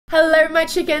Hello my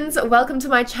chickens, welcome to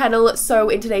my channel. So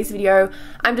in today's video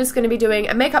I'm just going to be doing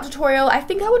a makeup tutorial. I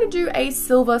think I want to do a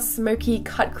silver smoky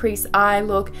cut crease eye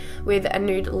look with a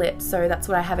nude lip, so that's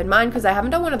what I have in mind because I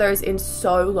haven't done one of those in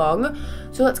so long.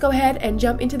 So let's go ahead and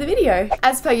jump into the video.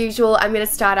 As per usual, I'm going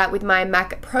to start out with my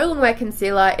MAC Pro Longwear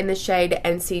Concealer in the shade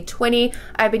NC20.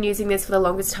 I've been using this for the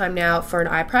longest time now for an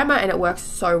eye primer and it works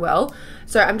so well.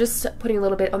 So I'm just putting a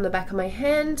little bit on the back of my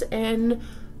hand and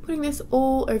putting this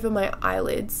all over my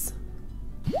eyelids.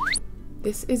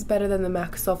 This is better than the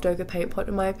MAC Soft Ochre Paint Pot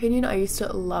in my opinion. I used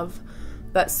to love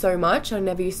that so much. I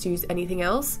never used to use anything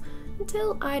else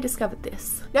until I discovered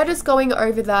this. Now just going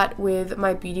over that with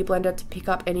my beauty blender to pick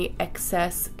up any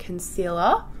excess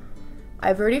concealer.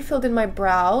 I've already filled in my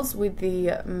brows with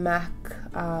the MAC,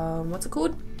 what's it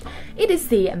called? It is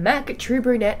the MAC True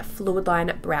Brunette Fluid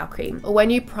Line Brow Cream. When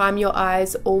you prime your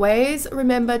eyes, always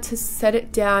remember to set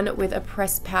it down with a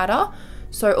pressed powder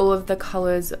so all of the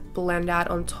colors blend out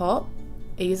on top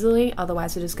easily,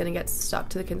 otherwise you're just going to get stuck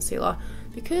to the concealer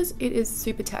because it is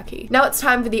super tacky. Now it's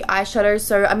time for the eyeshadow,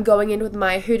 so I'm going in with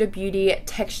my Huda Beauty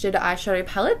Textured Eyeshadow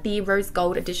Palette, the Rose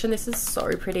Gold Edition. This is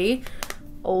so pretty.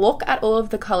 Look at all of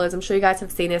the colors. I'm sure you guys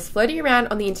have seen this floating around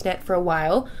on the internet for a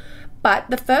while. But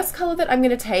the first color that I'm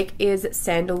going to take is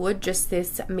Sandalwood, just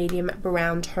this medium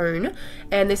brown tone.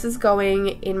 And this is going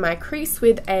in my crease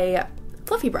with a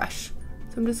fluffy brush.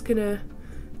 So I'm just going to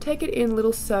take it in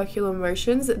little circular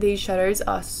motions. These shadows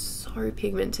are so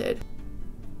pigmented.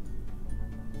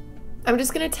 I'm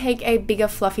just going to take a bigger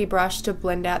fluffy brush to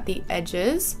blend out the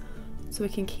edges so we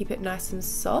can keep it nice and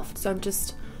soft. So I'm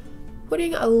just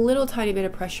putting a little tiny bit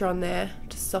of pressure on there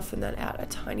to soften that out a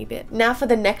tiny bit. Now for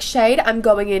the next shade, I'm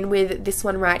going in with this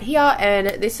one right here,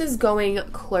 and this is going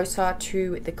closer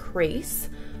to the crease.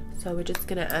 So we're just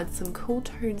gonna add some cool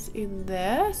tones in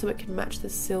there so it can match the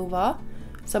silver.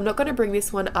 So I'm not going to bring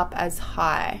this one up as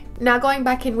high. Now going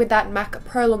back in with that MAC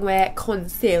Pro Longwear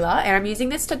Concealer, and I'm using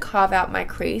this to carve out my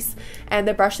crease, and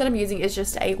the brush that I'm using is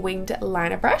just a winged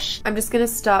liner brush. I'm just going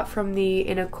to start from the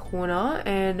inner corner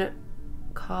and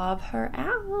carve her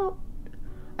out.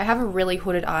 I have a really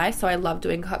hooded eye, so I love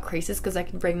doing cut creases because I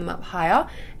can bring them up higher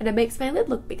and it makes my lid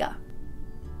look bigger.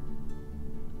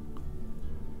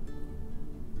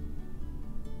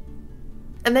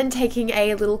 And then taking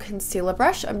a little concealer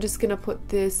brush, I'm just going to put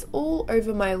this all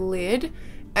over my lid,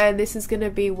 and this is going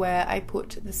to be where I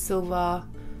put the silver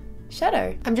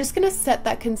shadow. I'm just going to set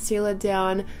that concealer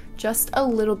down just a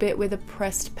little bit with a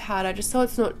pressed powder just so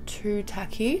it's not too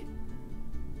tacky.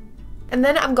 And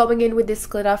then I'm going in with this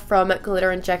glitter from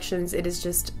Glitter Injections. It is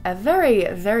just a very,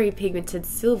 very pigmented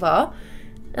silver,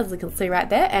 as you can see right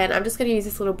there. And I'm just going to use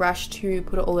this little brush to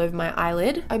put it all over my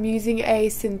eyelid. I'm using a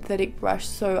synthetic brush,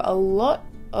 so a lot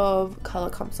of color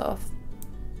comes off.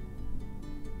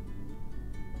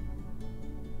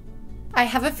 I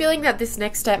have a feeling that this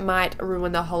next step might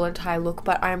ruin the whole entire look,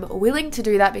 but I'm willing to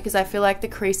do that because I feel like the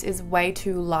crease is way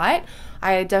too light.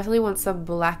 I definitely want some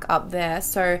black up there,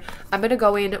 so I'm going to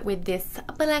go in with this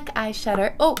black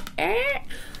eyeshadow.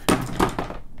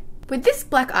 With this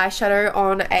black eyeshadow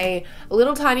on a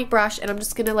little tiny brush, and I'm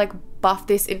just going to like buff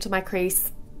this into my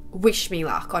crease. Wish me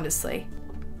luck, honestly.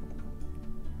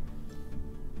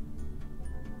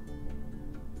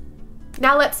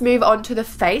 Now let's move on to the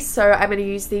face. So I'm going to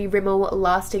use the RImmel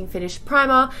Lasting Finish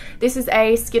Primer. This is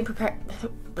a skin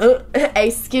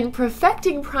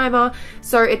perfecting primer,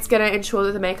 so it's going to ensure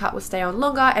that the makeup will stay on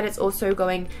longer, and it's also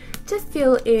going to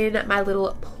fill in my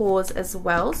little pores as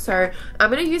well. So I'm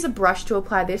going to use a brush to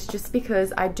apply this just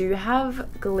because I do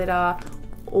have glitter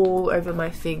all over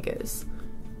my fingers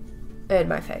and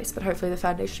my face, but hopefully the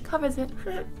foundation covers it.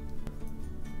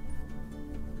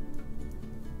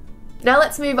 Now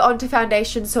let's move on to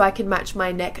foundation so I can match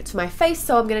my neck to my face.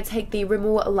 So I'm going to take the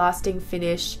Rimmel Lasting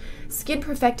Finish Skin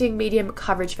Perfecting Medium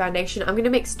Coverage Foundation. I'm going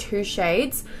to mix two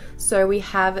shades. So we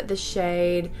have the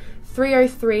shade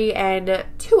 303 and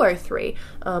 203.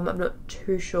 I'm not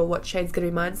too sure what shade's going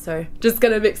to be mine, so just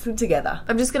going to mix them together.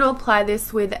 I'm just going to apply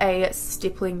this with a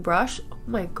stippling brush. Oh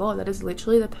my god, that is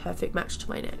literally the perfect match to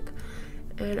my neck.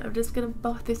 And I'm just going to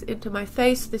buff this into my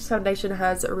face. This foundation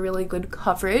has a really good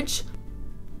coverage.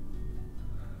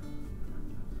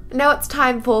 Now it's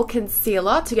time for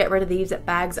concealer to get rid of these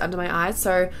bags under my eyes.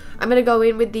 So I'm going to go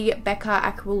in with the Becca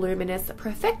Aqua Luminous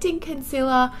Perfecting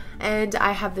Concealer, and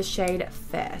I have the shade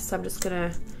Fair. So I'm just going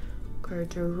to go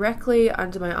directly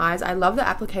under my eyes. I love the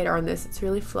applicator on this. It's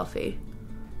really fluffy.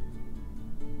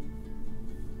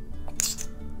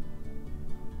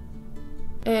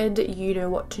 And you know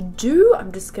what to do.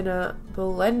 I'm just going to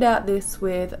blend out this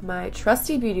with my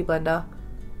trusty beauty blender.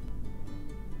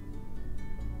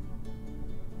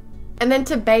 And then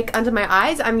to bake under my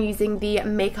eyes, I'm using the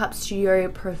Makeup Studio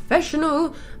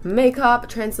Professional Makeup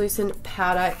Translucent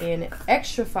Powder in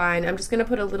Extra Fine. I'm just going to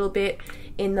put a little bit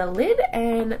in the lid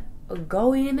and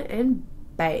go in and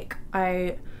bake.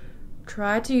 I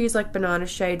tried to use like banana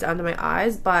shades under my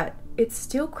eyes, but it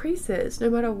still creases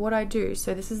no matter what I do.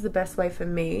 So this is the best way for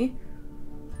me.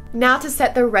 Now to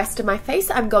set the rest of my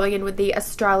face, I'm going in with the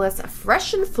Australis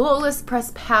Fresh and Flawless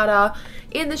Pressed Powder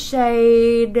in the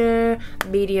shade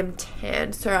Medium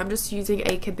Tan. So I'm just using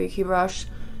a kabuki brush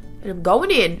and I'm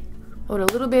going in. I want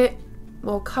a little bit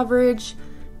more coverage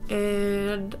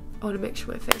and I want to make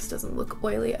sure my face doesn't look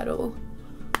oily at all.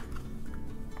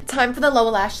 Time for the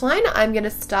lower lash line. I'm going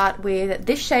to start with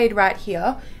this shade right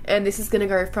here, and this is going to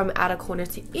go from outer corner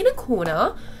to inner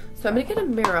corner. So I'm going to get a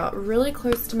mirror really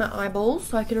close to my eyeballs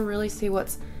so I can really see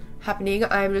what's happening.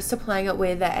 I'm just applying it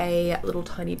with a little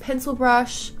tiny pencil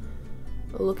brush,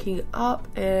 looking up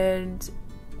and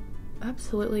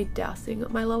absolutely dousing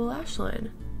my lower lash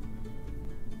line.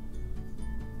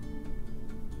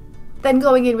 Then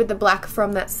going in with the black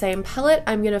from that same palette,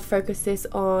 I'm going to focus this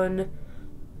on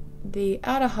the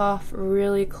outer half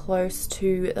really close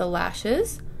to the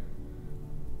lashes.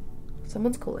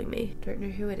 Someone's calling me. Don't know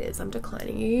who it is. I'm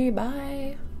declining you.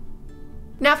 Bye.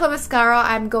 Now for mascara,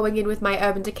 I'm going in with my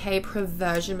Urban Decay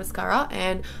Perversion mascara,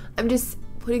 and I'm just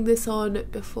putting this on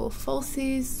before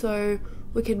falsies so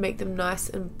we can make them nice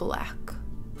and black.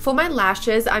 For my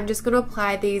lashes, I'm just going to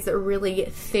apply these really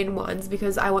thin ones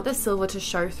because I want the silver to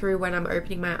show through when I'm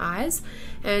opening my eyes,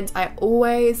 and I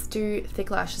always do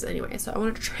thick lashes anyway, so I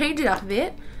want to change it up a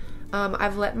bit.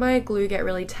 I've let my glue get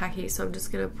really tacky, so I'm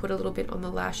just going to put a little bit on the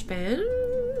lash band.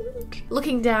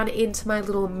 Looking down into my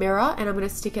little mirror, and I'm going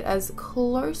to stick it as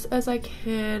close as I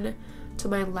can to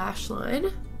my lash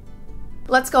line.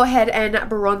 Let's go ahead and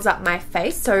bronze up my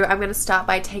face. So I'm going to start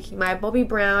by taking my Bobbi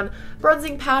Brown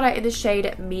bronzing powder in the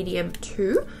shade Medium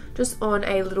 2, just on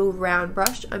a little round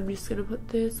brush. I'm just going to put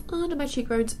this under my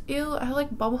cheekbones. Ew, I have like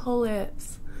bumhole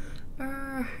lips.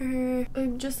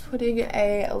 I'm just putting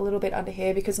a little bit under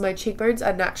here because my cheekbones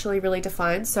are naturally really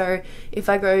defined, so if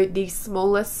I go the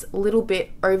smallest little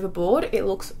bit overboard, it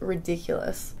looks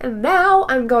ridiculous. And now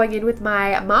I'm going in with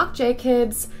my Marc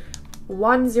Jacobs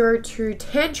 102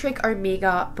 Tantric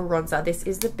Omega bronzer. This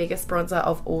is the biggest bronzer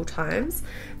of all times.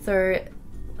 So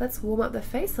let's warm up the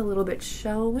face a little bit,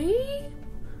 shall we?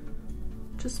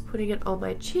 Just putting it on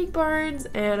my cheekbones,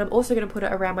 and I'm also going to put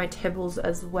it around my temples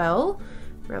as well,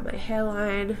 around my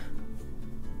hairline.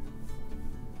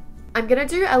 I'm going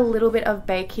to do a little bit of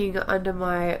baking under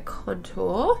my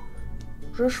contour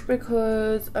just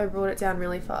because I brought it down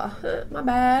really far. My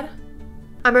bad.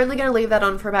 I'm only going to leave that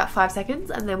on for about 5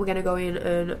 seconds, and then we're going to go in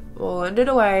and blend it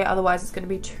away, otherwise it's going to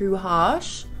be too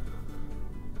harsh.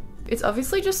 It's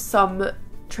obviously just some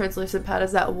translucent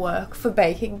powders that work for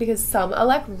baking because some are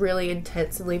like really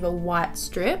intense and leave a white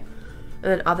strip,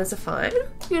 and then others are fine,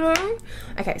 you know?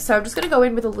 Okay, so I'm just going to go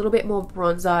in with a little bit more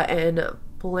bronzer and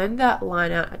blend that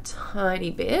line out a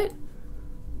tiny bit.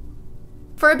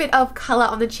 For a bit of colour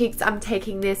on the cheeks, I'm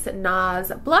taking this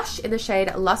Nars blush in the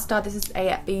shade Luster. This is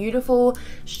a beautiful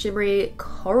shimmery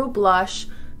coral blush.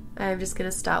 I'm just going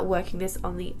to start working this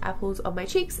on the apples of my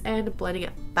cheeks and blending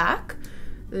it back.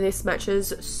 This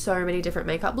matches so many different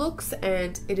makeup looks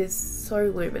and it is so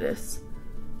luminous.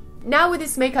 Now with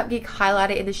this Makeup Geek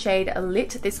highlighter in the shade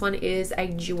Lit, this one is a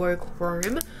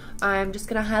duochrome. I'm just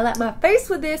going to highlight my face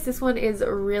with this. This one is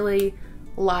really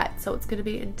light, so it's going to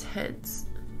be intense.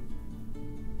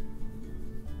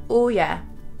 Oh yeah.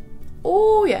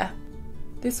 Oh yeah.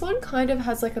 This one kind of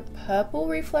has like a purple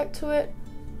reflect to it.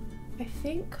 I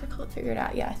think, I can't figure it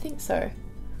out. Yeah, I think so.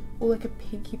 Or like a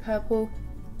pinky purple.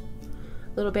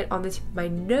 A little bit on the tip of my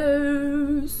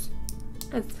nose,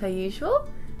 as per usual.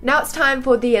 Now it's time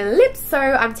for the lips. So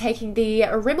I'm taking the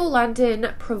RImmel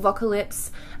London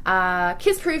Provocalips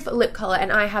Kiss Proof Lip Color, and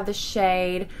I have the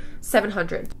shade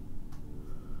 700.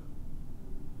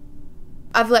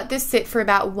 I've let this sit for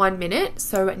about 1 minute,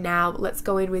 so now let's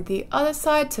go in with the other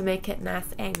side to make it nice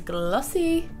and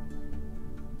glossy.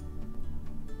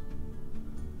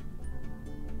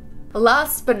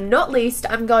 Last but not least,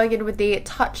 I'm going in with the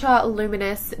Tatcha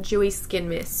Luminous Dewy Skin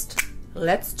Mist.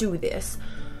 Let's do this.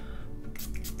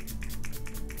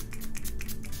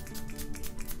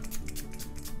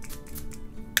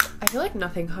 I feel like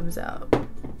nothing comes out.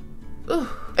 Ugh.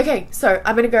 Okay, so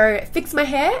I'm gonna go fix my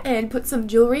hair and put some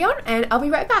jewelry on, and I'll be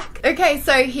right back. Okay,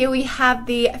 so here we have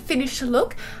the finished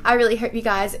look. I really hope you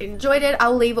guys enjoyed it.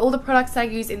 I'll leave all the products I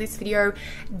use in this video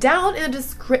down in the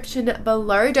description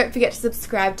below. Don't forget to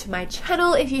subscribe to my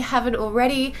channel if you haven't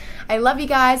already. I love you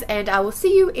guys, and I will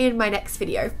see you in my next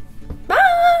video.